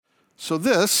So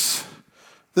this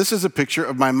is a picture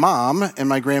of my mom and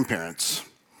my grandparents.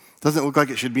 Doesn't look like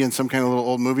it should be in some kind of little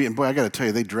old movie. And boy, I got to tell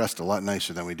you, they dressed a lot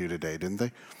nicer than we do today, didn't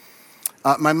they?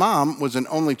 My mom was an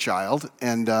only child,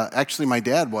 and actually my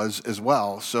dad was as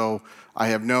well. So I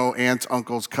have no aunts,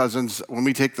 uncles, cousins. When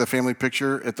we take the family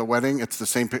picture at the wedding, it's the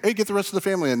same picture. Hey, get the rest of the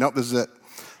family in. Nope, this is it.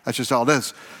 That's just all it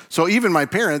is. So even my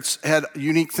parents had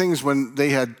unique things when they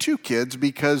had two kids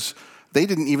because they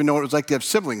didn't even know what it was like to have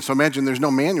siblings. So imagine there's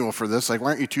no manual for this. Like, why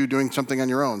aren't you two doing something on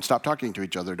your own? Stop talking to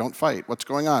each other. Don't fight. What's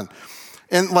going on?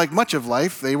 And like much of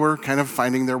life, they were kind of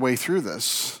finding their way through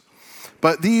this.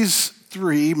 But these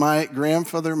three, my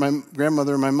grandfather, my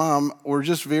grandmother, and my mom, were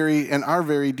just are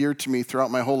very dear to me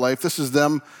throughout my whole life. This is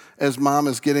them as mom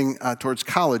is getting towards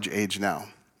college age now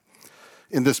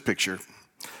in this picture.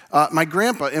 My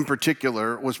grandpa in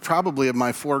particular was probably of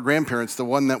my four grandparents the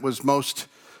one that was most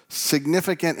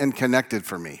significant and connected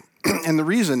for me. And the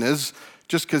reason is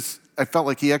just because I felt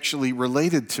like he actually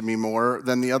related to me more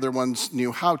than the other ones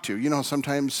knew how to. You know,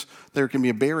 sometimes there can be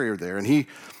a barrier there. And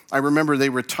I remember they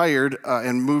retired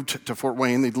and moved to Fort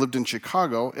Wayne. They'd lived in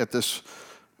Chicago at this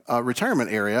retirement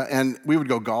area, and we would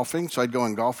go golfing. So I'd go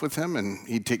and golf with him, and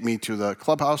he'd take me to the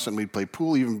clubhouse, and we'd play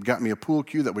pool. He even got me a pool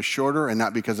cue that was shorter, and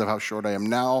not because of how short I am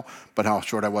now, but how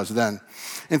short I was then.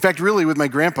 In fact, really, with my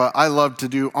grandpa, I loved to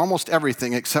do almost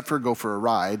everything except for go for a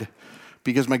ride,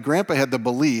 because my grandpa had the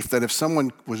belief that if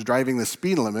someone was driving the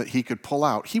speed limit, he could pull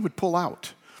out. He would pull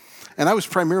out. And I was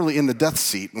primarily in the death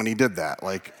seat when he did that,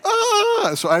 like,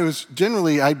 ah! So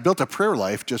I built a prayer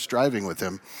life just driving with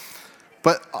him,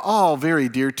 but all very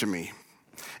dear to me.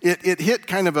 It hit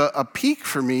kind of a peak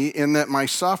for me in that my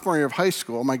sophomore year of high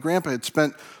school, my grandpa had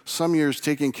spent some years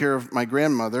taking care of my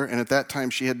grandmother, and at that time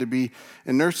she had to be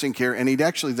in nursing care, and he'd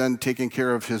actually then taken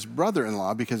care of his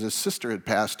brother-in-law because his sister had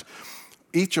passed.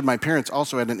 Each of my parents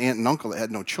also had an aunt and uncle that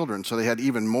had no children, so they had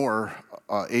even more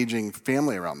aging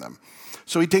family around them.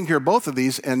 So he'd taken care of both of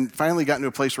these and finally got into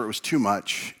a place where it was too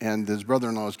much, and his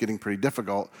brother-in-law was getting pretty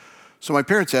difficult. So my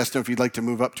parents asked him if he'd like to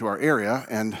move up to our area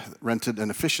and rented an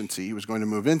efficiency he was going to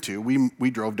move into. We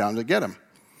drove down to get him.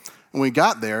 When we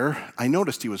got there, I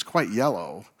noticed he was quite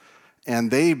yellow,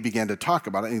 and they began to talk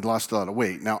about it, and he'd lost a lot of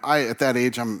weight. Now, at that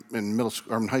age, I'm in middle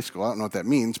school, or in high school. I don't know what that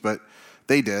means, but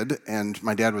they did, and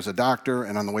my dad was a doctor,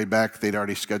 and on the way back, they'd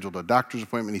already scheduled a doctor's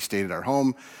appointment. He stayed at our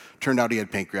home. Turned out he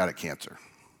had pancreatic cancer.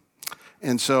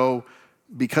 And so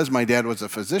because my dad was a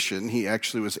physician, he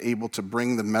actually was able to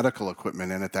bring the medical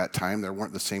equipment in at that time. There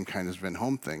weren't the same kind of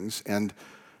in-home things. And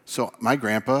so my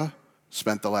grandpa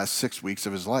spent the last 6 weeks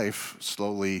of his life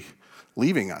slowly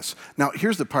leaving us. Now,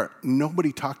 here's the part.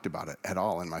 Nobody talked about it at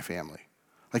all in my family.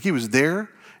 Like, he was there,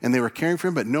 and they were caring for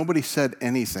him, but nobody said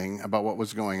anything about what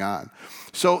was going on.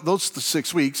 So those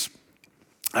 6 weeks,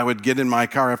 I would get in my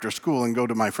car after school and go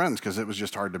to my friends because it was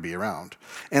just hard to be around.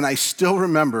 And I still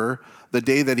remember the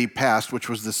day that he passed, which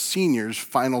was the senior's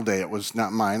final day. It was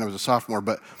not mine. I was a sophomore,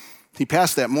 but he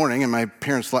passed that morning, and my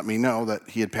parents let me know that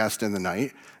he had passed in the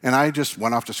night, and I just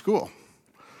went off to school.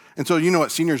 And so you know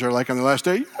what seniors are like on the last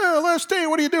day? Yeah, last day,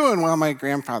 what are you doing? Well, my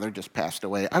grandfather just passed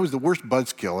away. I was the worst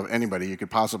buzzkill of anybody you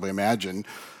could possibly imagine,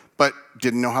 but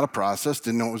didn't know how to process,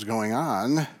 didn't know what was going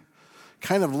on.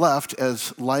 Kind of left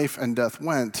as life and death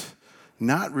went,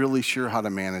 not really sure how to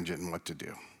manage it and what to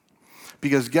do.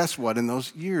 Because guess what? In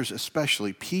those years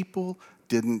especially, people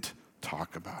didn't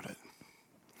talk about it.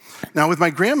 Now with my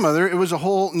grandmother, it was a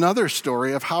whole nother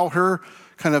story of how her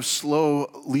kind of slow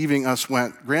leaving us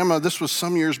went. Grandma, this was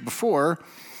some years before,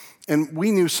 and we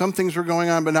knew some things were going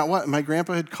on, but not what. My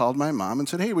grandpa had called my mom and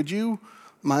said, hey, would you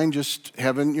mind just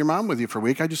having your mom with you for a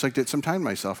week? I'd just like to get some time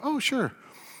myself. Oh, sure.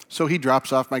 So he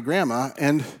drops off my grandma,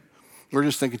 and we're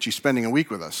just thinking she's spending a week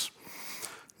with us.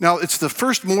 Now, it's the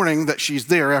first morning that she's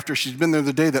there after she's been there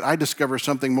the day that I discover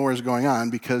something more is going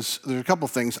on, because there's a couple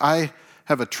things. I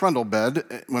have a trundle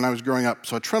bed when I was growing up.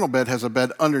 So a trundle bed has a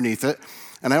bed underneath it,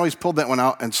 and I always pulled that one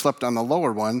out and slept on the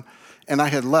lower one, and I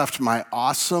had left my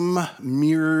awesome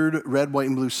mirrored red, white,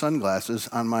 and blue sunglasses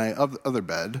on my other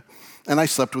bed, and I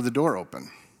slept with the door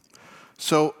open.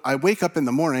 So I wake up in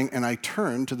the morning, and I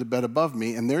turn to the bed above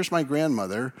me, and there's my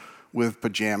grandmother with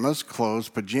pajamas, clothes,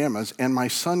 pajamas, and my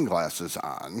sunglasses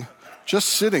on, just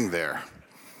sitting there.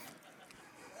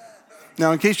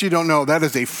 Now, in case you don't know, that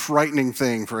is a frightening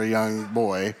thing for a young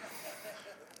boy.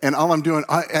 And all I'm doing,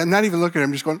 I'm not even looking at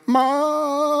him, just going,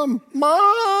 Mom,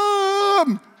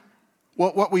 Mom.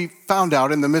 Well, what we found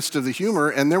out in the midst of the humor,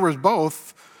 and there was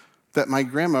both, that my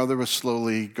grandmother was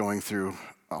slowly going through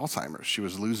Alzheimer's. She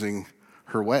was losing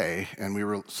her way, and we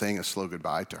were saying a slow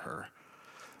goodbye to her.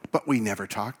 But we never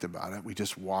talked about it. We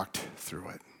just walked through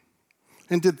it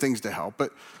and did things to help.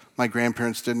 But my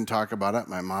grandparents didn't talk about it.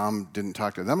 My mom didn't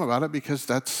talk to them about it because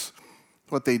that's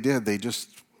what they did. They just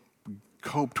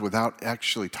coped without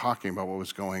actually talking about what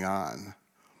was going on.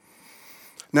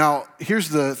 Now, here's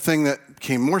the thing that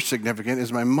became more significant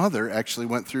is my mother actually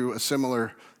went through a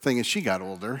similar thing as she got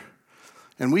older.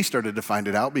 And we started to find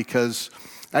it out because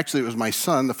actually it was my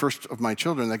son, the first of my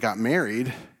children, that got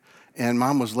married, and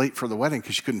mom was late for the wedding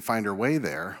because she couldn't find her way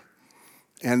there.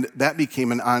 And that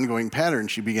became an ongoing pattern.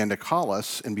 She began to call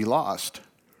us and be lost.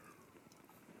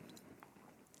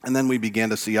 And then we began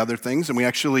to see other things, and we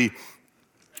actually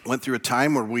went through a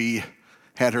time where we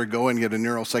had her go and get a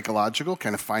neuropsychological,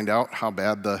 kind of find out how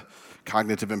bad the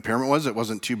cognitive impairment was. It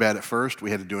wasn't too bad at first.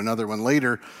 We had to do another one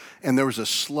later, and there was a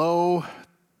slow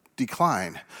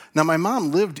decline. Now, my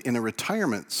mom lived in a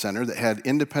retirement center that had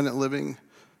independent living,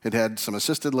 it had some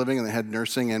assisted living, and it had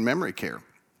nursing and memory care.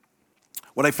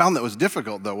 What I found that was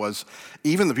difficult, though, was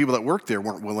even the people that worked there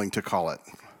weren't willing to call it.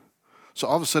 So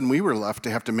all of a sudden, we were left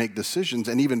to have to make decisions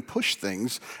and even push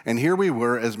things. And here we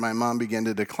were, as my mom began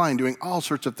to decline, doing all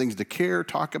sorts of things to care,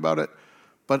 talk about it,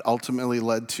 but ultimately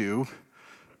led to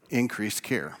increased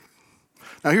care.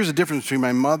 Now, here's the difference between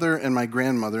my mother and my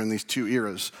grandmother in these two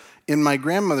eras. In my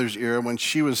grandmother's era, when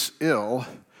she was ill,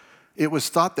 it was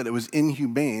thought that it was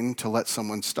inhumane to let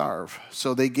someone starve.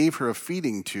 So they gave her a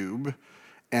feeding tube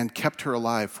and kept her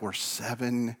alive for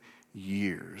 7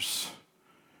 years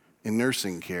in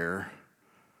nursing care,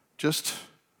 just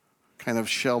kind of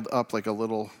shelled up like a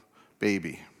little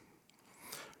baby.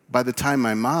 By the time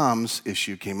my mom's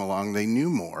issue came along, they knew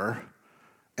more,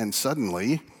 and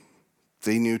suddenly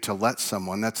they knew to let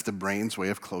someone, that's the brain's way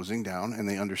of closing down, and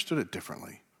they understood it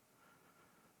differently.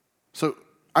 So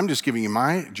I'm just giving you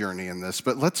my journey in this,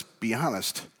 but let's be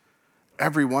honest.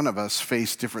 Every one of us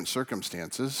face different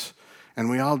circumstances, and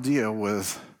we all deal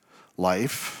with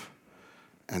life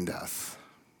and death.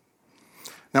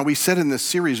 Now, we said in this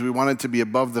series we wanted to be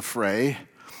above the fray,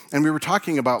 and we were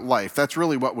talking about life. That's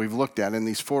really what we've looked at in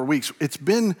these 4 weeks. It's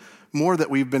been more that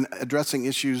we've been addressing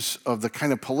issues of the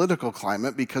kind of political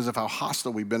climate because of how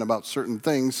hostile we've been about certain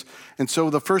things. And so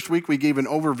the first week we gave an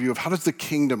overview of how does the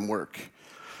kingdom work?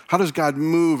 How does God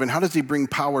move, and how does he bring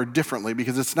power differently?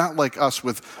 Because it's not like us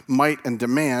with might and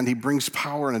demand. He brings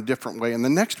power in a different way. And the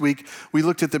next week, we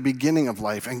looked at the beginning of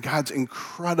life and God's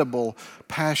incredible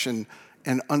passion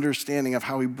and understanding of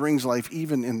how he brings life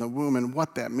even in the womb and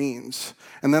what that means.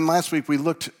 And then last week, we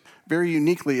looked very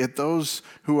uniquely at those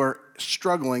who are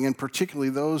struggling, and particularly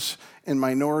those in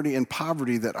minority and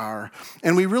poverty that are.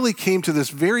 And we really came to this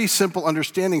very simple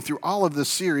understanding through all of this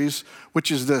series,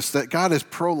 which is this, that God is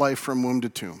pro-life from womb to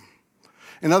tomb.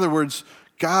 In other words,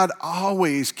 God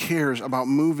always cares about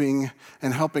moving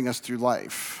and helping us through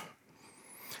life.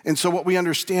 And so what we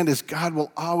understand is God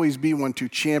will always be one to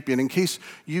champion. In case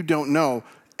you don't know,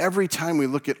 every time we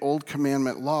look at Old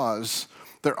Commandment laws,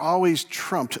 they're always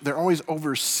trumped, they're always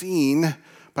overseen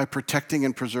by protecting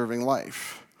and preserving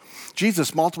life.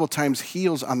 Jesus multiple times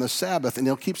heals on the Sabbath, and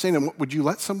he'll keep saying, would you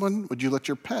let someone, would you let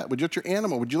your pet, would you let your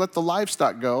animal, would you let the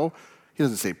livestock go? He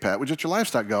doesn't say pet, would you let your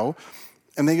livestock go?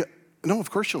 And they go, no,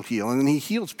 of course you'll heal. And then he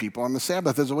heals people on the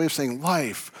Sabbath as a way of saying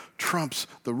life trumps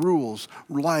the rules.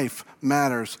 Life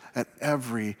matters at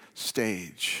every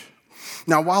stage.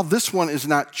 Now, while this one is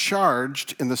not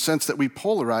charged in the sense that we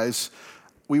polarize,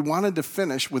 we wanted to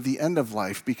finish with the end of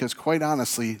life because, quite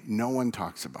honestly, no one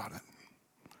talks about it.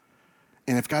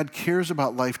 And if God cares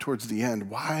about life towards the end,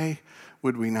 why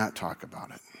would we not talk about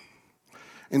it?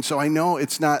 And so I know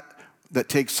it's not that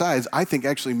takes sides. I think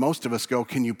actually most of us go,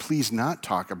 can you please not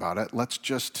talk about it? Let's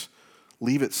just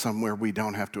leave it somewhere we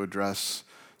don't have to address,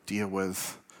 deal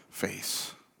with,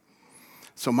 face.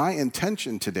 So my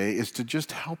intention today is to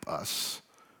just help us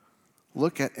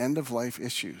look at end-of-life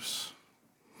issues.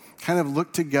 Kind of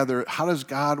look together, how does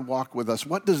God walk with us?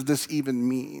 What does this even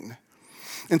mean?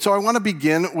 And so I want to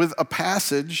begin with a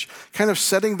passage kind of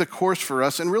setting the course for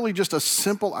us and really just a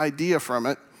simple idea from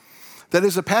it. That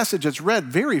is a passage that's read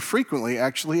very frequently,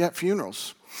 actually, at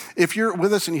funerals. If you're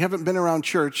with us and you haven't been around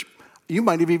church, you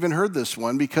might have even heard this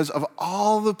one because of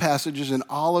all the passages in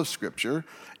all of Scripture,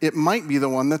 it might be the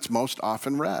one that's most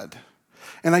often read.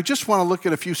 And I just want to look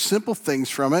at a few simple things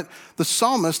from it. The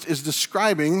psalmist is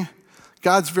describing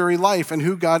God's very life and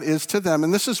who God is to them.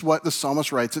 And this is what the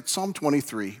psalmist writes. It's Psalm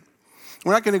 23.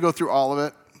 We're not going to go through all of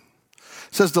it.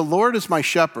 It says, "The Lord is my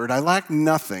shepherd. I lack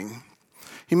nothing.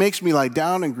 He makes me lie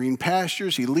down in green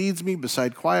pastures. He leads me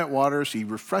beside quiet waters. He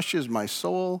refreshes my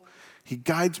soul. He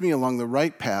guides me along the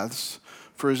right paths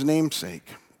for his name's sake."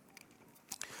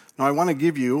 Now, I want to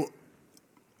give you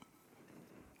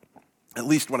at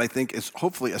least what I think is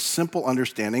hopefully a simple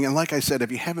understanding. And like I said,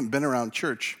 if you haven't been around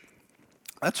church,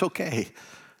 that's okay.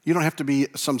 You don't have to be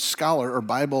some scholar or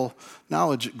Bible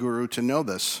knowledge guru to know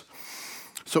this.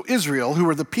 So Israel, who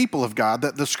are the people of God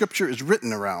that the scripture is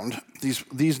written around,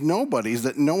 these nobodies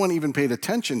that no one even paid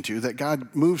attention to, that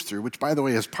God moves through, which, by the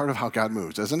way, is part of how God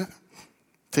moves, isn't it?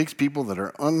 Takes people that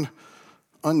are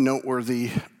unnoteworthy,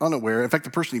 unaware. In fact,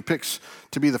 the person he picks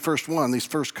to be the first one, these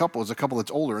first couple, is a couple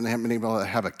that's older and they haven't been able to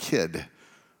have a kid.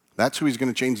 That's who he's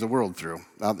going to change the world through.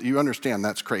 Now, you understand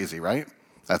that's crazy, right?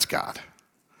 That's God.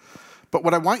 But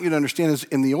what I want you to understand is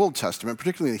in the Old Testament,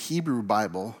 particularly the Hebrew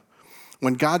Bible,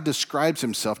 when God describes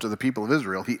himself to the people of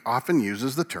Israel, he often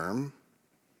uses the term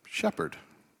shepherd.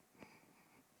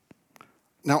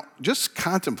 Now, just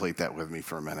contemplate that with me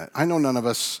for a minute. I know none of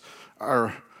us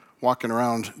are walking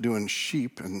around doing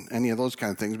sheep and any of those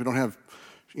kind of things. We don't have,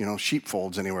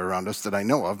 sheepfolds anywhere around us that I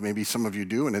know of. Maybe some of you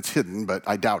do, and it's hidden, but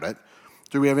I doubt it.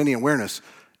 Do we have any awareness?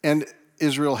 And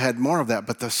Israel had more of that,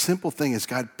 but the simple thing is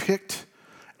God picked,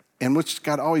 and what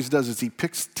God always does is he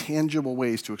picks tangible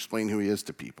ways to explain who he is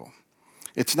to people.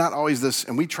 It's not always this,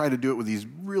 and we try to do it with these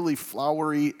really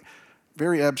flowery,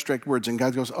 very abstract words, and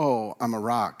God goes, oh, I'm a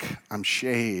rock, I'm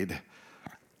shade,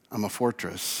 I'm a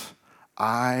fortress.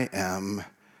 I am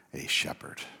a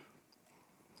shepherd.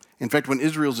 In fact, when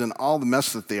Israel's in all the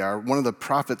mess that they are, one of the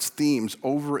prophet's themes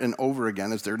over and over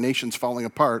again as their nation's falling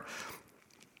apart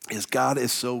is God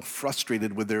is so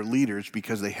frustrated with their leaders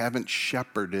because they haven't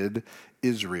shepherded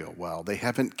Israel well. They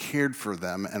haven't cared for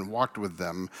them and walked with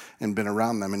them and been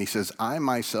around them. And he says, I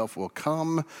myself will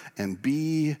come and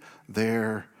be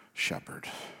their shepherd.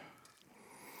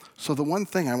 So the one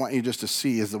thing I want you just to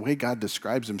see is the way God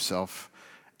describes himself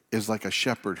is like a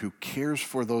shepherd who cares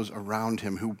for those around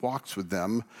him, who walks with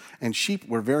them. And sheep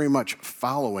were very much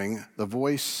following the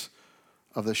voice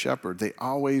of the shepherd. They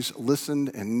always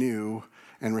listened and knew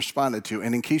and responded to.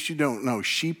 And in case you don't know,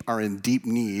 sheep are in deep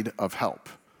need of help.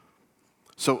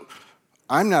 So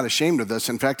I'm not ashamed of this.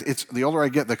 In fact, it's the older I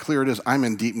get, the clearer it is, I'm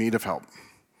in deep need of help.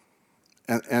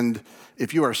 And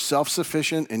if you are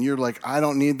self-sufficient and you're like, I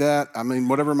don't need that, I mean,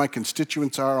 whatever my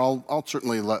constituents are, I'll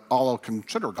certainly I'll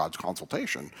consider God's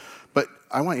consultation. But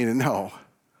I want you to know,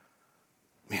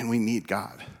 man, we need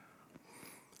God.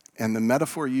 And the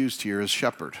metaphor used here is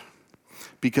shepherd,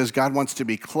 because God wants to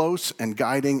be close and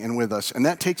guiding and with us. And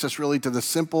that takes us really to the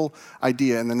simple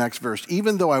idea in the next verse.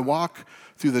 Even though I walk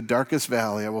through the darkest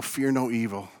valley, I will fear no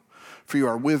evil, for you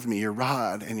are with me, your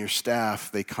rod and your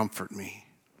staff, they comfort me.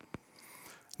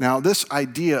 Now, this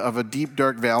idea of a deep,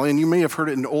 dark valley, and you may have heard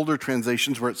it in older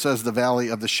translations where it says the valley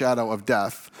of the shadow of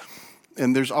death,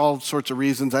 and there's all sorts of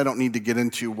reasons. I don't need to get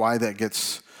into why that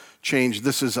gets changed.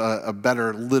 This is a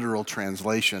better literal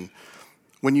translation.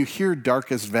 When you hear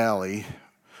darkest valley,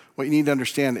 what you need to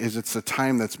understand is it's the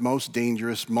time that's most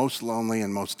dangerous, most lonely,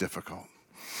 and most difficult.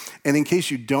 And in case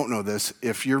you don't know this,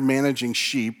 if you're managing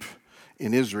sheep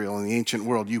in Israel, in the ancient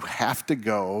world, you have to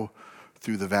go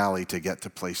through the valley to get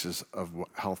to places of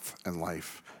health and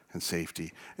life and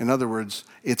safety. In other words,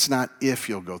 it's not if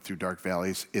you'll go through dark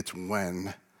valleys, it's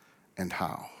when and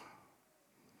how.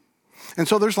 And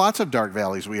so there's lots of dark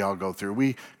valleys we all go through.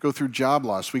 We go through job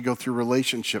loss. We go through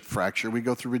relationship fracture. We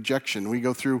go through rejection. We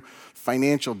go through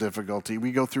financial difficulty.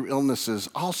 We go through illnesses,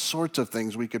 all sorts of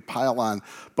things we could pile on.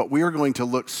 But we are going to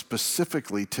look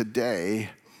specifically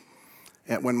today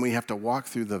at when we have to walk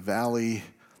through the valley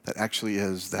that actually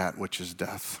is that which is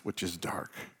death, which is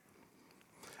dark.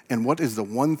 And what is the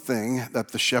one thing that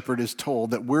the shepherd is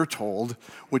told, that we're told,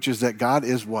 which is that God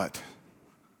is what?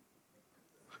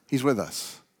 He's with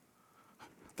us.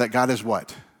 That God is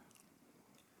what?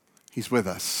 He's with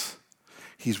us.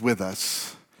 He's with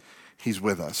us. He's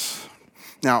with us.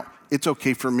 Now, it's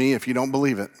okay for me if you don't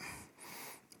believe it,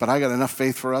 but I got enough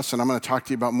faith for us, and I'm going to talk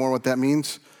to you about more what that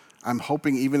means. I'm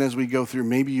hoping even as we go through,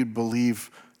 maybe you'd believe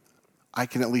I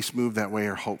can at least move that way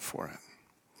or hope for it.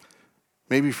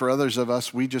 Maybe for others of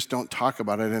us, we just don't talk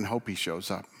about it and hope he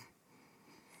shows up.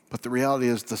 But the reality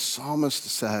is the psalmist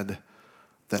said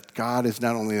that God is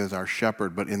not only as our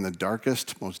shepherd, but in the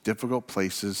darkest, most difficult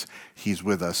places, he's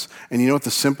with us. And you know what the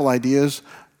simple idea is?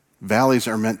 Valleys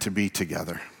are meant to be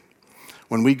together.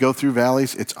 When we go through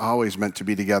valleys, it's always meant to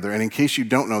be together. And in case you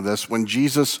don't know this, when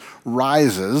Jesus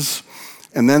rises,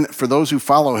 and then for those who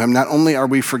follow him, not only are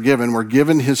we forgiven, we're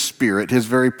given his spirit, his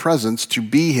very presence to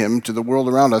be him to the world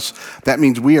around us. That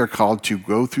means we are called to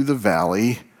go through the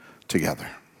valley together.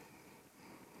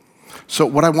 So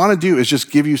what I want to do is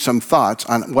just give you some thoughts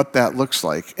on what that looks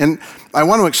like. And I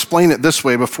want to explain it this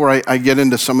way before I get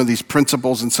into some of these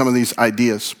principles and some of these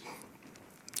ideas.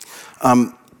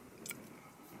 Because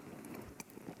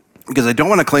I don't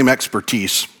want to claim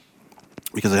expertise,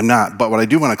 because I'm not, but what I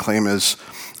do want to claim is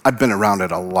I've been around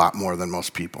it a lot more than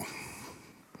most people.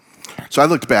 So I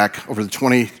looked back over the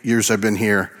 20 years I've been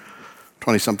here,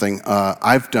 20-something,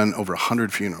 I've done over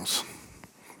 100 funerals.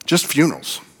 Just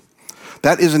funerals.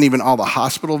 That isn't even all the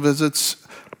hospital visits,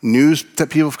 news that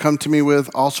people have come to me with,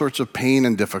 all sorts of pain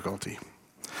and difficulty.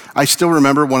 I still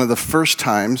remember one of the first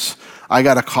times I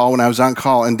got a call when I was on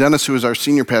call, and Dennis, who was our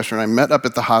senior pastor, and I met up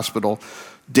at the hospital.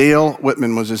 Dale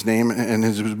Whitman was his name, and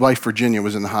his wife, Virginia,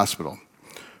 was in the hospital.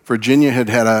 Virginia had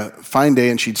had a fine day,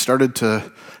 and she'd started to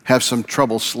have some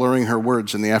trouble slurring her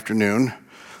words in the afternoon,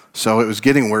 so it was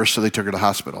getting worse, so they took her to the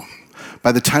hospital.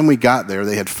 By the time we got there,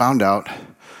 they had found out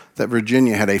that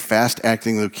Virginia had a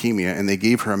fast-acting leukemia, and they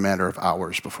gave her a matter of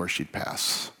hours before she'd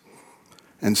pass.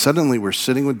 And suddenly we're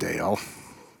sitting with Dale,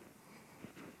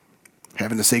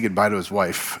 having to say goodbye to his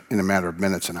wife in a matter of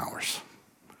minutes and hours.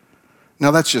 Now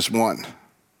that's just one.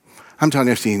 I'm telling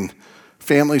you, I've seen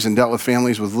families and dealt with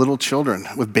families with little children,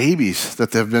 with babies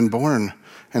that have been born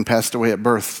and passed away at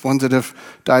birth, ones that have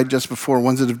died just before,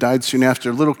 ones that have died soon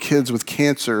after, little kids with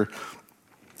cancer.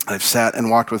 I've sat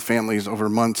and walked with families over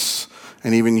months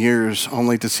and even years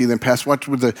only to see them pass. Watched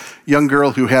with a young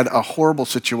girl who had a horrible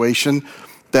situation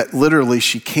that literally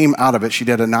she came out of it. She'd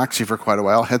had anoxia for quite a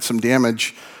while, had some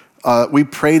damage. We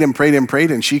prayed and prayed and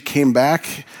prayed, and she came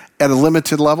back at a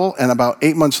limited level, and about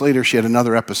 8 months later, she had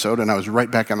another episode, and I was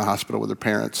right back in the hospital with her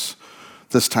parents,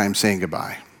 this time saying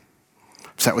goodbye.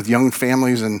 Sat with young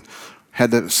families and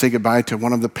had to say goodbye to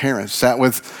one of the parents. Sat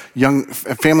with young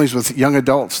families with young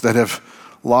adults that have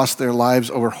lost their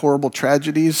lives over horrible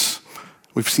tragedies.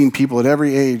 We've seen people at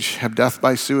every age have death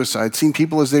by suicide. Seen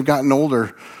people as they've gotten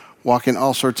older walk in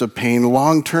all sorts of pain,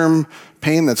 long-term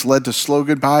pain that's led to slow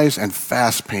goodbyes, and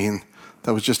fast pain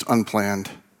that was just unplanned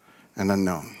and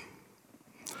unknown.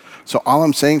 So all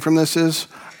I'm saying from this is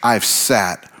I've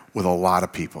sat with a lot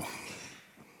of people.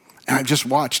 And I've just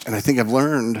watched, and I think I've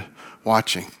learned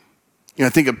watching. I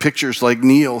think of pictures like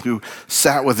Neil, who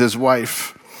sat with his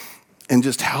wife and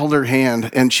just held her hand,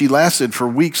 and she lasted for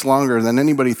weeks longer than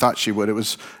anybody thought she would. It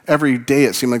was every day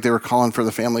it seemed like they were calling for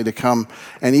the family to come.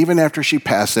 And even after she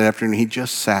passed that afternoon, he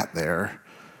just sat there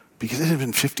because it had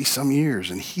been 50-some years,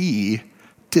 and he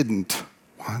didn't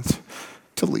want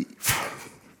to leave.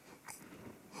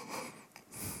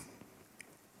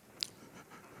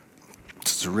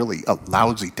 It's really a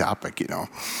lousy topic,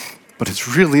 but it's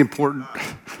really important.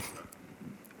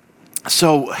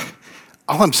 So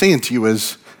all I'm saying to you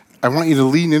is I want you to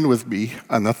lean in with me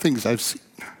on the things I've seen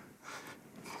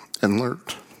and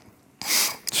learned.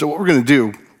 So what we're going to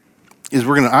do is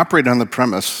we're going to operate on the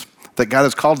premise that God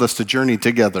has called us to journey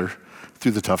together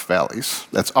through the tough valleys.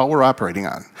 That's all we're operating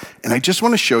on. And I just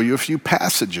want to show you a few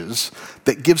passages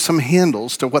that give some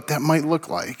handles to what that might look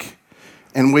like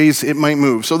and ways it might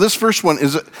move. So this first one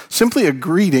is simply a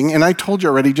greeting, and I told you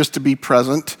already just to be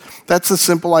present. That's the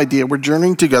simple idea. We're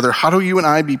journeying together. How do you and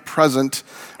I be present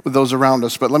with those around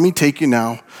us? But let me take you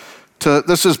now to,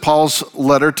 this is Paul's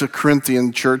letter to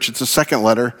Corinthian church. It's a second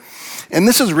letter. And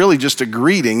this is really just a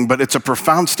greeting, but it's a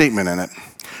profound statement in it.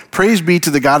 Praise be to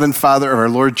the God and Father of our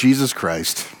Lord Jesus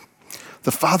Christ,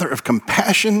 the Father of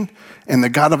compassion and the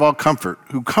God of all comfort,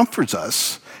 who comforts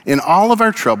us in all of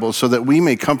our troubles so that we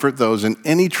may comfort those in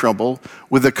any trouble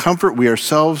with the comfort we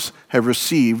ourselves have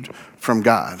received from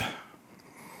God.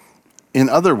 In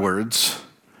other words,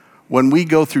 when we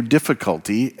go through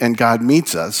difficulty and God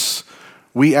meets us,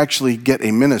 we actually get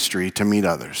a ministry to meet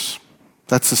others.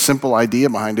 That's the simple idea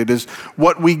behind it, is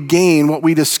what we gain, what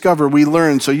we discover, we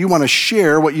learn. So you want to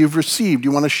share what you've received.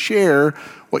 You want to share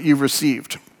what you've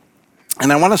received.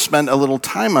 And I want to spend a little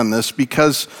time on this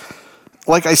because,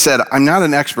 like I said, I'm not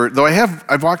an expert, though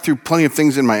I've walked through plenty of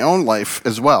things in my own life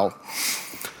as well.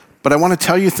 But I want to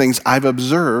tell you things I've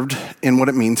observed in what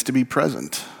it means to be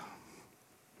present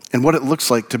and what it looks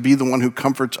like to be the one who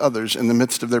comforts others in the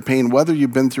midst of their pain, whether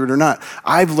you've been through it or not.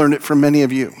 I've learned it from many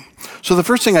of you. So the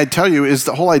first thing I'd tell you is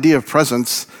the whole idea of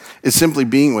presence is simply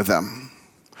being with them.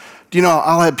 Do you know,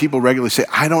 I'll have people regularly say,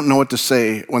 I don't know what to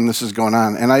say when this is going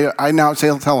on. And I now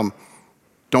tell them,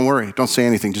 don't worry, don't say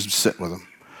anything, just sit with them.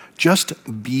 Just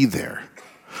be there.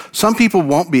 Some people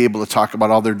won't be able to talk about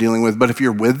all they're dealing with, but if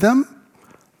you're with them,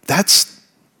 that's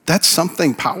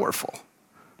something powerful.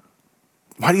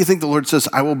 Why do you think the Lord says,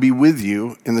 I will be with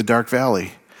you in the dark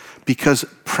valley? Because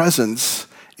presence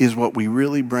is what we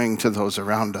really bring to those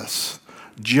around us.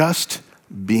 Just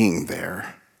being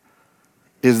there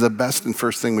is the best and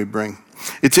first thing we bring.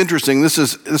 It's interesting, this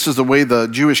is the way the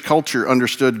Jewish culture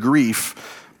understood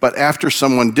grief, but after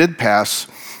someone did pass,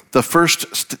 the first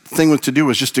thing to do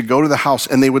was just to go to the house,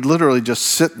 and they would literally just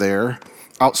sit there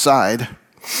outside,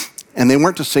 and they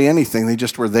weren't to say anything, they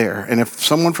just were there. And if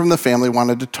someone from the family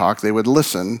wanted to talk, they would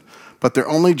listen, but their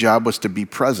only job was to be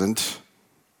present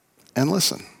and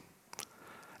listen.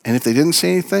 And if they didn't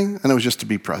say anything, then it was just to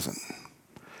be present.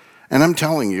 And I'm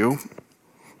telling you,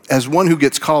 as one who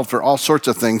gets called for all sorts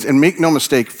of things, and make no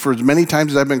mistake, for as many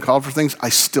times as I've been called for things, I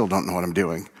still don't know what I'm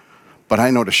doing. But I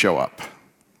know to show up.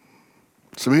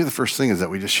 So maybe the first thing is that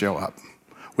we just show up.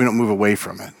 We don't move away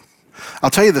from it. I'll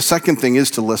tell you the second thing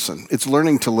is to listen. It's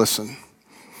learning to listen.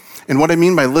 And what I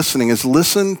mean by listening is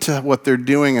listen to what they're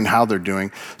doing and how they're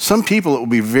doing. Some people, it will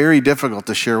be very difficult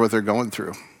to share what they're going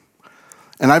through.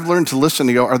 And I've learned to listen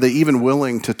to go, are they even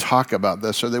willing to talk about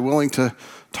this? Are they willing to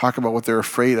talk about what they're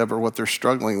afraid of or what they're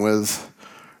struggling with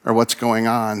or what's going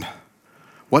on?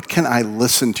 What can I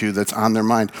listen to that's on their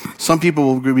mind? Some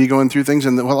people will be going through things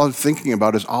and what I'm thinking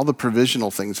about is all the provisional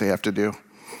things they have to do.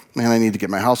 Man, I need to get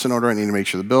my house in order. I need to make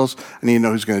sure the bills. I need to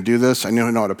know who's going to do this. I need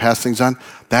to know how to pass things on.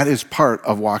 That is part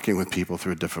of walking with people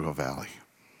through a difficult valley.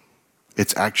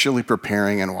 It's actually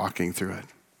preparing and walking through it.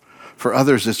 For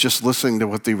others, it's just listening to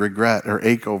what they regret or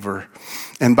ache over.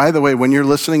 And by the way, when you're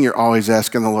listening, you're always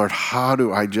asking the Lord, how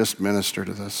do I just minister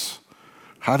to this?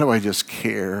 How do I just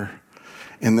care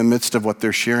in the midst of what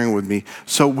they're sharing with me?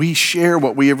 So we share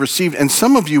what we have received. And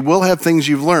some of you will have things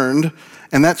you've learned,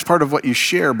 and that's part of what you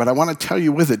share. But I want to tell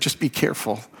you with it, just be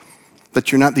careful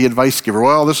that you're not the advice giver.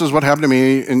 Well, this is what happened to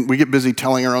me, and we get busy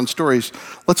telling our own stories.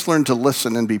 Let's learn to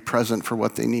listen and be present for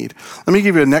what they need. Let me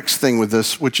give you a next thing with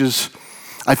this, which is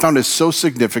I found is so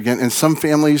significant. In some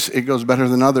families, it goes better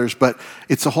than others, but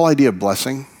it's the whole idea of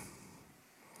blessing.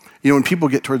 You know, when people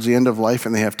get towards the end of life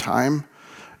and they have time,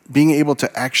 being able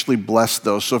to actually bless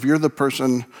those. So if you're the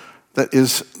person that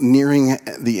is nearing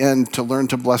the end, to learn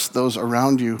to bless those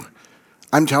around you,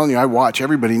 I'm telling you, I watch.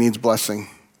 Everybody needs blessing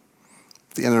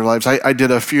at the end of their lives. I did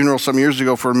a funeral some years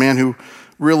ago for a man who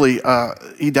really,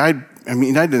 he died in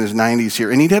his 90s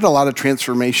here, and he'd had a lot of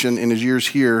transformation in his years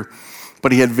here,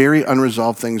 but he had very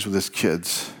unresolved things with his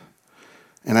kids.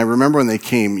 And I remember when they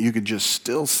came, you could just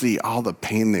still see all the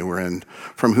pain they were in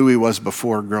from who he was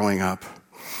before growing up.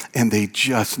 And they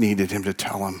just needed him to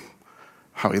tell them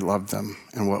how he loved them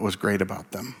and what was great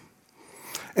about them.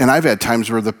 And I've had times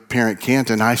where the parent can't,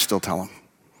 and I still tell them.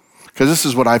 Because this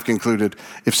is what I've concluded.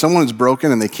 If someone's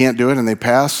broken and they can't do it and they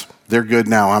pass, they're good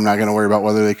now. I'm not going to worry about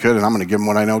whether they could, and I'm going to give them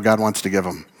what I know God wants to give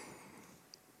them.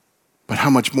 But how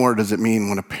much more does it mean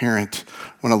when a parent,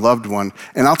 when a loved one,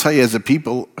 and I'll tell you as a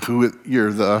people who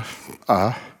you're the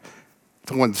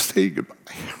one saying goodbye.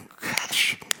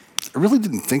 Gosh, I really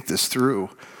didn't think this through.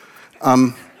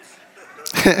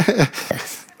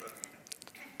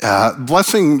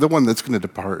 Blessing the one that's going to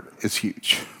depart is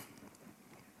huge.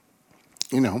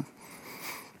 You know,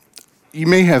 you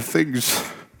may have things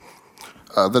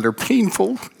that are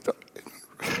painful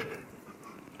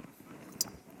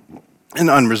and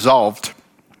unresolved,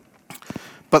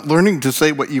 but learning to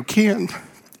say what you can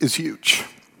is huge.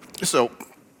 So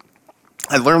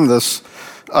I learned this.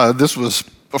 This was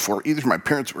before either of my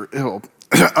parents were ill.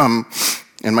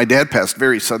 And my dad passed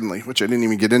very suddenly, which I didn't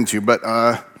even get into. But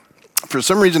for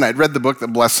some reason, I'd read the book, The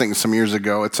Blessing, some years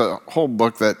ago. It's a whole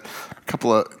book that a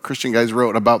couple of Christian guys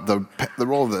wrote about the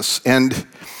role of this. And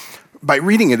by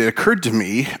reading it, it occurred to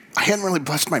me, I hadn't really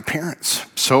blessed my parents.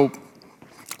 So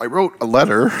I wrote a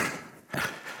letter.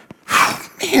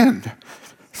 Man,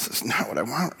 this is not what I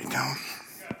want right now.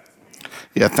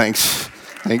 Yeah, thanks.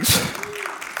 I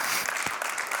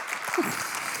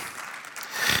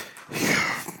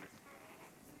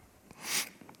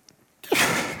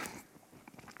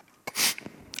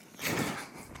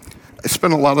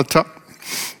spent a lot of time.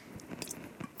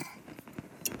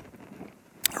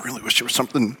 I really wish there was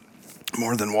something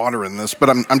more than water in this, but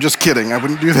I'm just kidding. I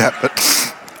wouldn't do that. But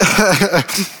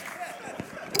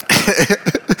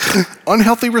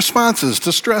unhealthy responses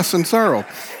to stress and sorrow.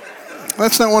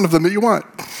 That's not one of them that you want.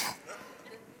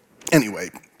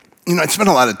 Anyway, you know, I spent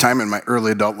a lot of time in my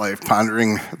early adult life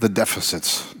pondering the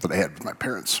deficits that I had with my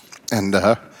parents. And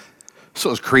so it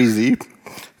was crazy.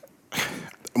 I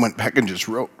went back and just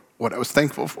wrote what I was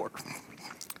thankful for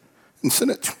and sent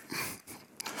it.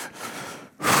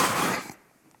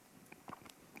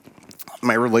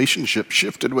 My relationship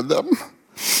shifted with them.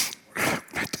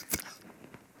 I did that.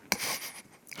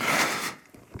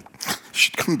 I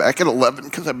should come back at 11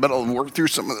 because I bet I'll work through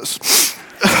some of this.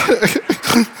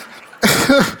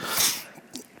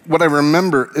 What I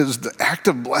remember is the act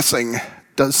of blessing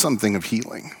does something of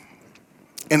healing.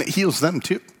 And it heals them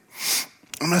too.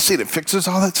 I'm not saying it fixes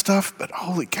all that stuff, but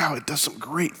holy cow, it does some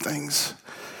great things.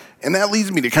 And that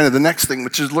leads me to kind of the next thing,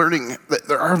 which is learning that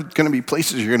there are going to be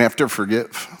places you're going to have to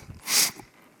forgive.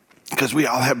 Because we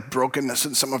all have brokenness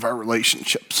in some of our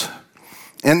relationships.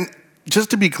 And just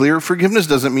to be clear, forgiveness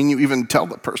doesn't mean you even tell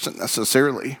the person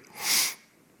necessarily.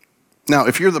 Now,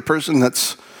 if you're the person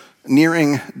that's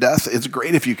nearing death, it's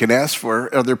great if you can ask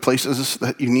for other places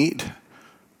that you need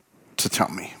to tell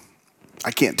me.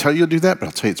 I can't tell you to do that, but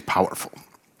I'll tell you it's powerful.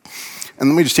 And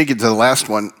let me just take you to the last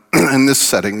one in this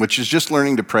setting, which is just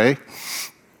learning to pray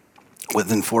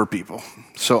within 4 people.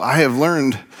 So I have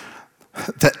learned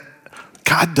that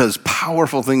God does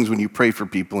powerful things when you pray for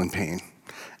people in pain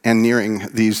and nearing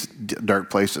these dark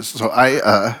places. So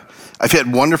I've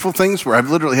had wonderful things where I've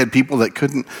literally had people that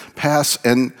couldn't pass,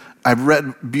 and I've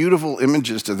read beautiful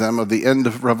images to them of the end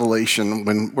of Revelation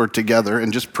when we're together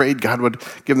and just prayed God would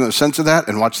give them a sense of that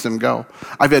and watch them go.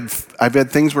 I've had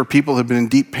things where people have been in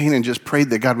deep pain and just prayed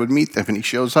that God would meet them and he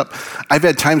shows up. I've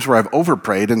had times where I've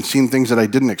overprayed and seen things that I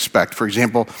didn't expect. For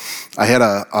example, I had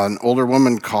an older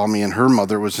woman call me, and her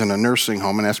mother was in a nursing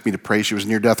home and asked me to pray. She was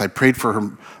near death. I prayed for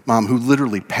her mom, who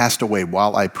literally passed away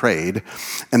while I prayed.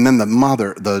 And then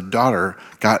the daughter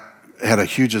had a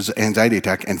huge anxiety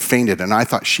attack and fainted, and I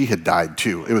thought she had died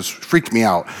too. It freaked me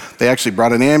out. They actually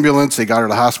brought an ambulance. They got her to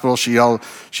the hospital. She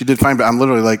did fine, but I'm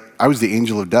literally like, I was the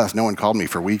angel of death. No one called me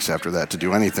for weeks after that to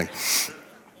do anything.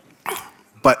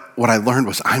 But what I learned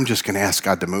was I'm just going to ask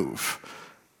God to move.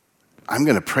 I'm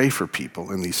going to pray for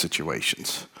people in these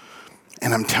situations.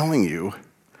 And I'm telling you,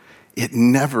 it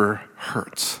never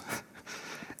hurts.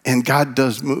 And God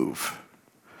does move.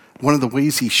 One of the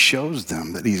ways he shows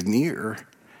them that he's near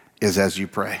is as you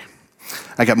pray.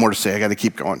 I got more to say. I got to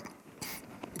keep going.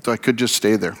 So I could just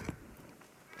stay there.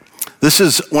 This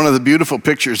is one of the beautiful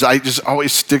pictures. I just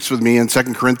always sticks with me in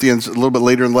 2 Corinthians, a little bit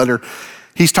later in the letter.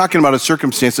 He's talking about his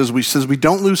circumstances. He says, we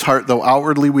don't lose heart, though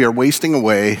outwardly we are wasting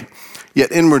away,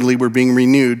 yet inwardly we're being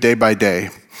renewed day by day.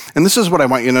 And this is what I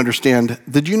want you to understand.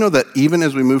 Did you know that even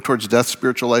as we move towards death,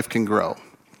 spiritual life can grow?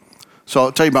 So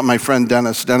I'll tell you about my friend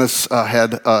Dennis. Dennis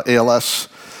had ALS.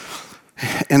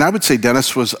 And I would say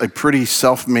Dennis was a pretty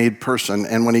self-made person,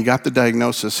 and when he got the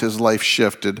diagnosis, his life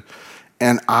shifted,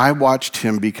 and I watched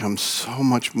him become so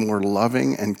much more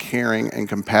loving and caring and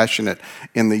compassionate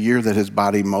in the year that his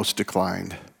body most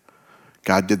declined.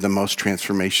 God did the most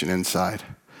transformation inside.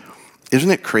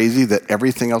 Isn't it crazy that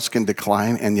everything else can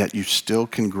decline, and yet you still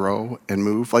can grow and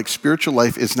move? Like, spiritual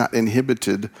life is not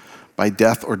inhibited by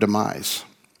death or demise.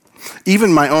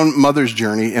 Even my own mother's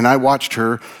journey, and I watched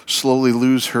her slowly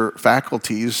lose her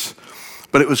faculties,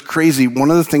 but it was crazy. One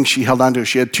of the things she held on to,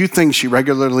 she had 2 things she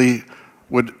regularly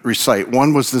would recite.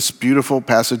 One was this beautiful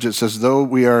passage that says, though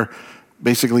we are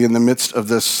basically in the midst of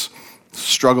this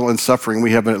struggle and suffering,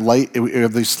 we have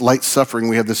this light suffering,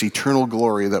 we have this eternal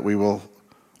glory that we will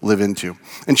live into.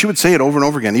 And she would say it over and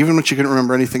over again, even when she couldn't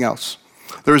remember anything else.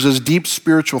 There was this deep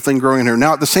spiritual thing growing in her.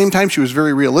 Now, at the same time, she was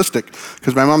very realistic,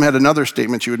 because my mom had another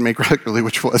statement she would make regularly,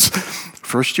 which was,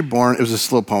 first you're born, it was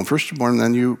this little poem, first you're born,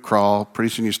 then you crawl, pretty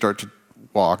soon you start to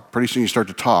walk, pretty soon you start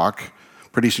to talk,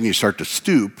 pretty soon you start to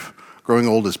stoop, growing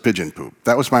old is pigeon poop.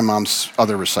 That was my mom's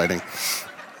other reciting.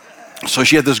 So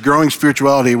she had this growing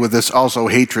spirituality with this also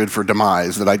hatred for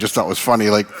demise that I just thought was funny,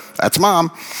 like, that's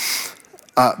mom.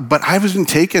 But I wasn't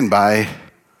taken by...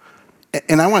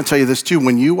 And I want to tell you this too,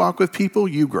 when you walk with people,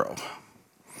 you grow.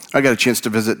 I got a chance to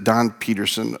visit Don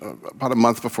Peterson about a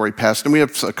month before he passed, and we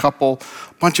have a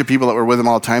bunch of people that were with him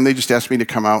all the time. They just asked me to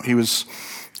come out. He was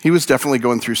definitely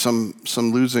going through some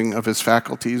losing of his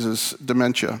faculties, his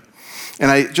dementia. And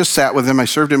I just sat with him, I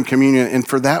served him communion, and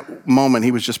for that moment,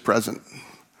 he was just present.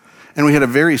 And we had a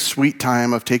very sweet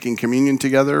time of taking communion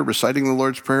together, reciting the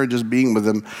Lord's Prayer, just being with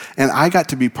him. And I got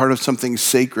to be part of something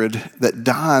sacred that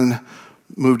Don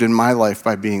moved in my life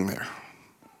by being there,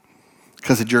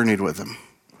 because I journeyed with him.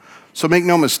 So make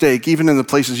no mistake, even in the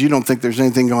places you don't think there's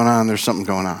anything going on, there's something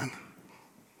going on.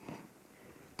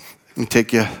 And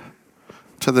take you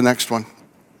to the next one.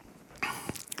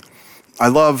 I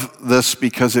love this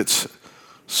because it's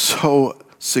so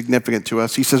significant to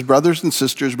us. He says, brothers and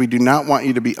sisters, we do not want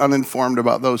you to be uninformed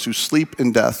about those who sleep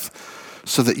in death,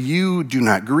 so that you do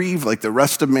not grieve like the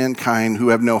rest of mankind who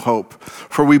have no hope.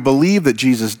 For we believe that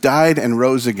Jesus died and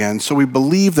rose again, so we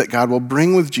believe that God will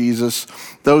bring with Jesus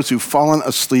those who've fallen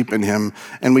asleep in him.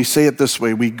 And we say it this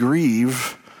way, we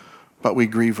grieve, but we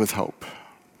grieve with hope.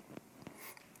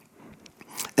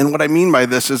 And what I mean by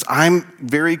this is I'm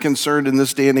very concerned in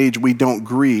this day and age we don't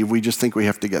grieve, we just think we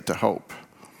have to get to hope.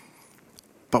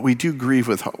 But we do grieve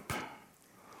with hope.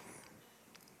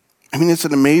 I mean, it's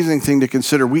an amazing thing to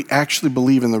consider. We actually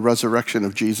believe in the resurrection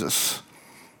of Jesus.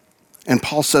 And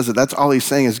Paul says that that's all he's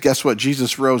saying is, guess what?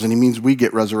 Jesus rose, and he means we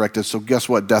get resurrected. So guess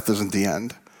what? Death isn't the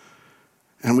end.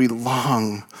 And we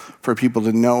long for people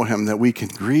to know him, that we can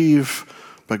grieve,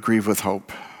 but grieve with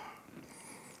hope.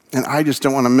 And I just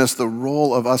don't want to miss the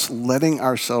role of us letting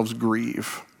ourselves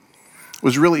grieve. It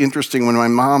was really interesting when my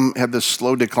mom had this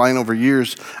slow decline over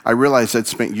years. I realized I'd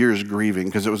spent years grieving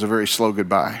because it was a very slow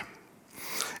goodbye.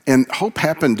 And hope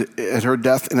happened at her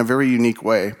death in a very unique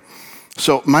way.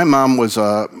 So my mom was,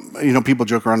 people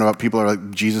joke around about people are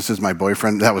like, Jesus is my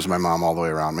boyfriend. That was my mom all the way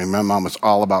around. I mean, my mom was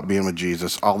all about being with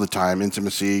Jesus all the time,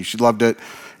 intimacy. She loved it.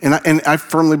 And I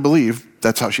firmly believe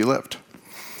that's how she lived.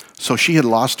 So she had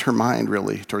lost her mind,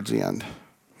 really, towards the end.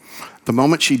 The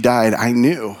moment she died, I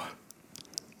knew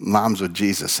mom's with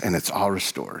Jesus, and it's all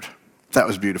restored. That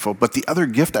was beautiful. But the other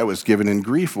gift I was given in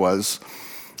grief was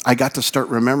I got to start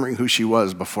remembering who she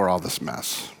was before all this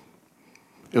mess.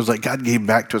 It was like God gave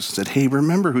back to us and said, hey,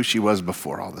 remember who she was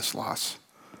before all this loss.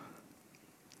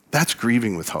 That's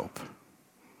grieving with hope.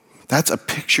 That's a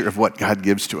picture of what God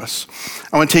gives to us.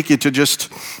 I want to take you to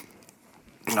just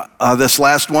this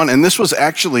last one, and this was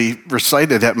actually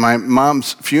recited at my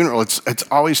mom's funeral. It's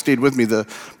always stayed with me. The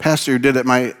pastor who did it,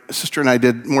 my sister and I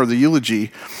did more of the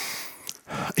eulogy.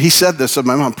 He said this of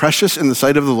my mom, precious in the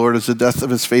sight of the Lord is the death of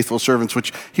his faithful servants,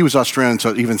 which he was Australian, so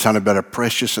it even sounded better.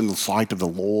 Precious in the sight of the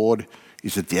Lord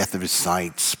is the death of his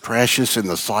saints. Precious in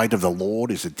the sight of the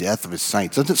Lord is the death of his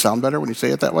saints. Doesn't it sound better when you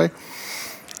say it that way?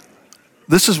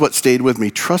 This is what stayed with me.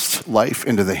 Trust life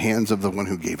into the hands of the one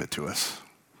who gave it to us.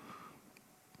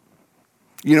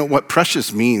 You know, what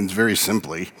precious means, very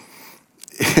simply,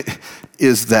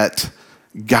 is that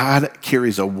God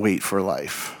carries a weight for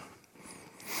life.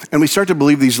 And we start to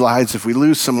believe these lies. If we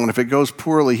lose someone, if it goes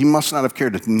poorly, he must not have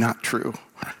cared. It's not true.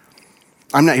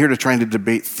 I'm not here to try to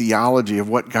debate theology of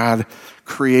what God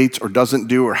creates or doesn't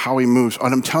do or how he moves.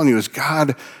 What I'm telling you is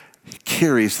God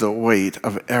carries the weight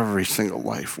of every single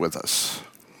life with us.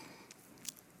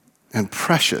 And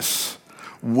precious,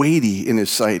 weighty in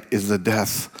his sight is the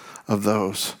death of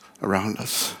those around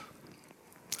us.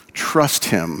 Trust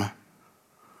him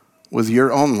with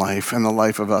your own life and the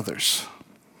life of others.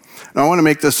 Now, I want to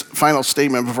make this final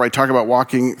statement before I talk about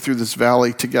walking through this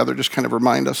valley together, just kind of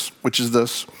remind us, which is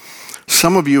this.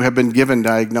 Some of you have been given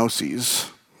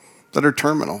diagnoses that are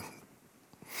terminal.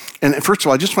 And first of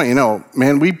all, I just want you to know,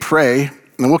 man, we pray,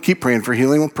 and we'll keep praying for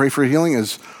healing. We'll pray for healing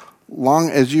as long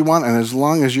as you want, and as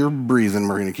long as you're breathing,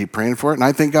 we're going to keep praying for it. And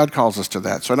I think God calls us to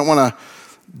that. So I don't want to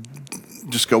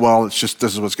just go, well, it's just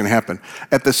this is what's going to happen.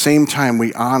 At the same time,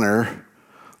 we honor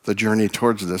the journey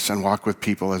towards this and walk with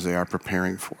people as they are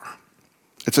preparing for.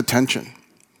 It's a tension.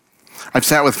 I've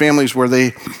sat with families where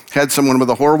they had someone with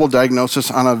a horrible diagnosis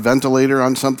on a ventilator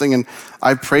on something, and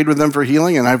I've prayed with them for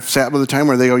healing, and I've sat with a time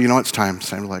where they go, you know, it's time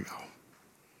to let go.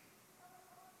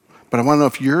 But I want to know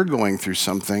if you're going through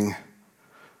something,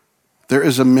 there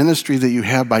is a ministry that you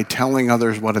have by telling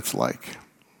others what it's like.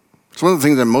 It's one of the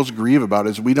things I most grieve about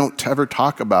is we don't ever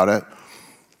talk about it,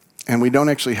 and we don't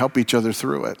actually help each other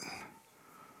through it.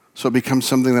 So it becomes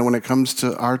something that when it comes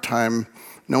to our time,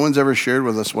 no one's ever shared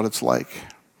with us what it's like.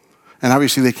 And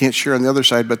obviously they can't share on the other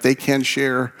side, but they can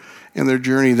share in their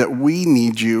journey that we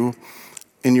need you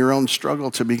in your own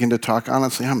struggle to begin to talk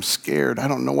honestly. I'm scared. I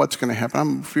don't know what's going to happen.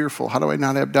 I'm fearful. How do I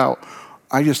not have doubt?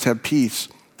 I just have peace.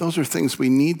 Those are things we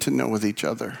need to know with each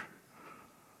other.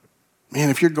 Man,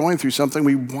 if you're going through something,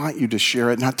 we want you to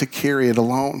share it, not to carry it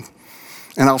alone.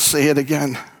 And I'll say it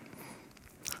again.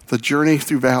 The journey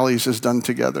through valleys is done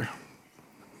together.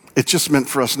 It's just meant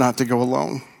for us not to go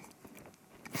alone.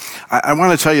 I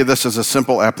want to tell you this as a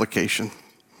simple application.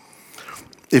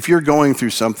 If you're going through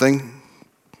something,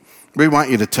 we want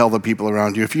you to tell the people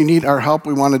around you. If you need our help,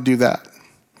 we want to do that.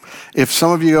 If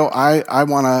some of you go, I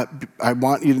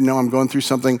want you to know I'm going through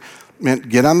something, man,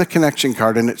 get on the connection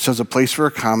card and it says a place for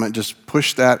a comment. Just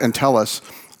push that and tell us,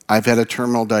 I've had a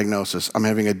terminal diagnosis. I'm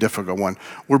having a difficult one.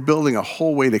 We're building a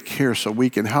whole way to care so we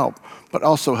can help, but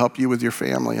also help you with your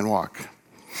family and walk.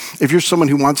 If you're someone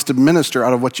who wants to minister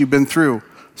out of what you've been through,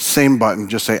 same button.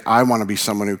 Just say, I want to be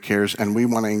someone who cares, and we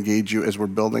want to engage you as we're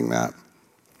building that.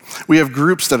 We have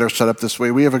groups that are set up this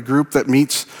way. We have a group that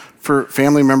meets for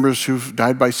family members who've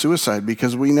died by suicide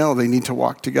because we know they need to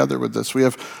walk together with this. We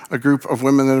have a group of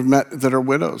women that have met that are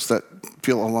widows that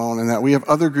feel alone in that. We have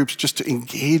other groups just to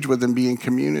engage with and be in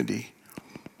community.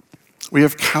 We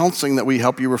have counseling that we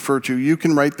help you refer to. You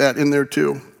can write that in there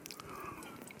too.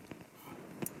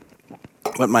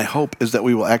 But my hope is that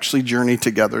we will actually journey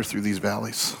together through these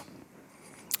valleys.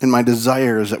 And my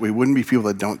desire is that we wouldn't be people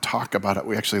that don't talk about it,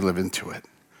 we actually live into it.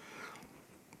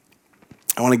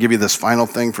 I want to give you this final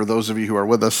thing for those of you who are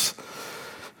with us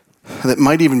that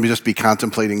might even just be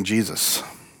contemplating Jesus.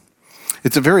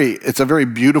 It's a very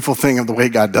beautiful thing of the way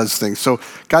God does things. So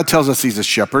God tells us he's a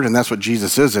shepherd, and that's what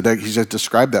Jesus is. He's just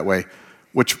described that way.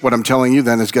 Which what I'm telling you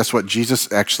then is, guess what?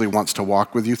 Jesus actually wants to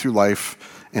walk with you through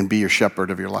life and be your shepherd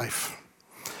of your life.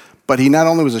 But he not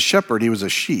only was a shepherd, he was a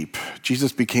sheep.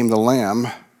 Jesus became the lamb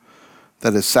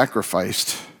that is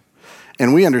sacrificed.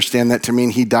 And we understand that to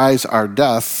mean he dies our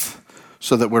death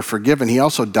so that we're forgiven. He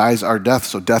also dies our death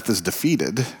so death is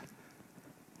defeated.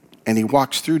 And he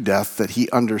walks through death that he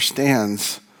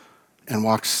understands and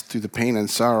walks through the pain and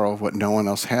sorrow of what no one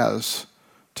else has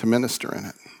to minister in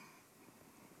it.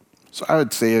 So I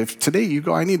would say if today you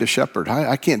go, I need a shepherd.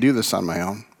 I can't do this on my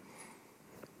own.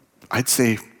 I'd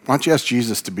say, why don't you ask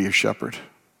Jesus to be your shepherd?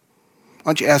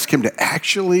 Why don't you ask him to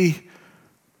actually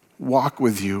walk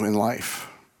with you in life,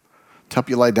 to help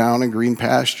you lie down in green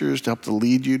pastures, to help to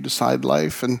lead you beside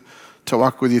life, and to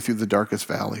walk with you through the darkest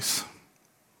valleys.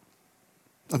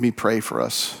 Let me pray for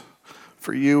us,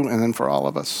 for you, and then for all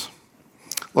of us.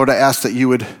 Lord, I ask that you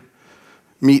would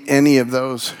meet any of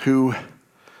those who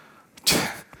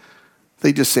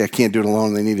they just say, I can't do it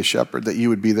alone, they need a shepherd, that you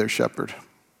would be their shepherd.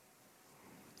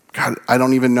 God, I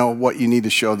don't even know what you need to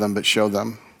show them, but show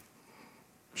them.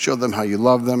 Show them how you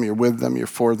love them, you're with them, you're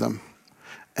for them.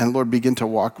 And Lord, begin to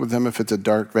walk with them if it's a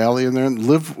dark valley in there, and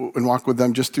live and walk with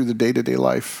them just through the day-to-day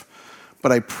life.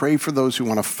 But I pray for those who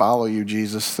want to follow you,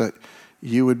 Jesus, that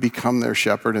you would become their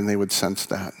shepherd and they would sense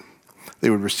that. They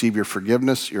would receive your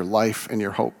forgiveness, your life, and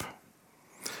your hope.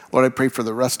 Lord, I pray for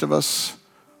the rest of us,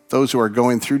 those who are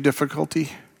going through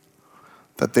difficulty,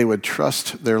 that they would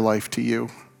trust their life to you,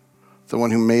 the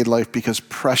one who made life, because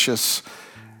precious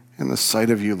in the sight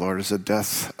of you, Lord, is the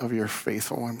death of your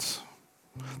faithful ones.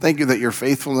 Thank you that your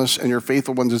faithfulness and your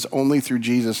faithful ones is only through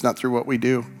Jesus, not through what we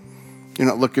do. You're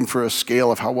not looking for a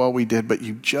scale of how well we did, but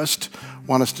you just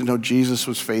want us to know Jesus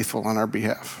was faithful on our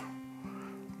behalf.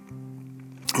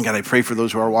 And God, I pray for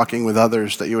those who are walking with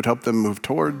others, that you would help them move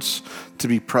towards, to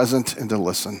be present, and to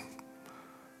listen.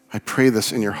 I pray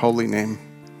this in your holy name.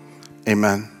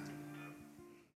 Amen.